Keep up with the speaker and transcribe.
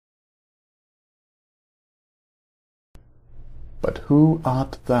But who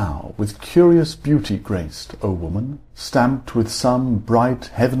art thou, with curious beauty graced, O woman, stamped with some bright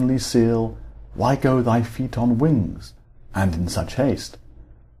heavenly seal? Why go thy feet on wings, and in such haste?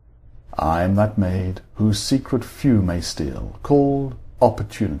 I am that maid, whose secret few may steal, called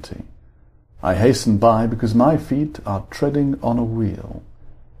Opportunity. I hasten by, because my feet are treading on a wheel,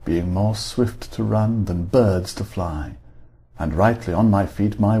 being more swift to run than birds to fly, and rightly on my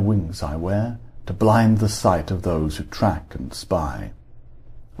feet my wings I wear, to blind the sight of those who track and spy.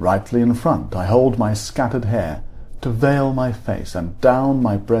 Rightly in front I hold my scattered hair, to veil my face, and down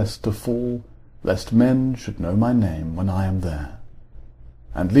my breast to fall, lest men should know my name when I am there,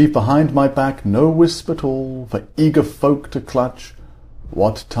 and leave behind my back no wisp at all, for eager folk to clutch,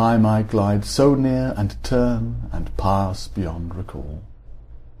 what time I glide so near, and turn, and pass beyond recall.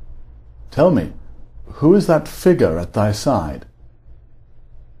 Tell me, who is that figure at thy side?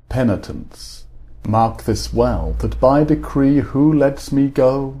 Penitence. Mark this well, that by decree who lets me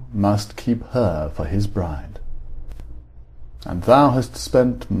go must keep her for his bride. And thou hast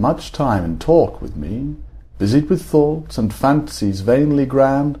spent much time in talk with me, busied with thoughts and fancies vainly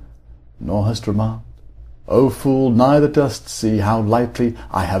grand, nor hast remarked, O fool, neither dost see how lightly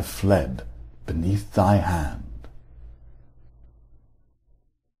I have fled beneath thy hand.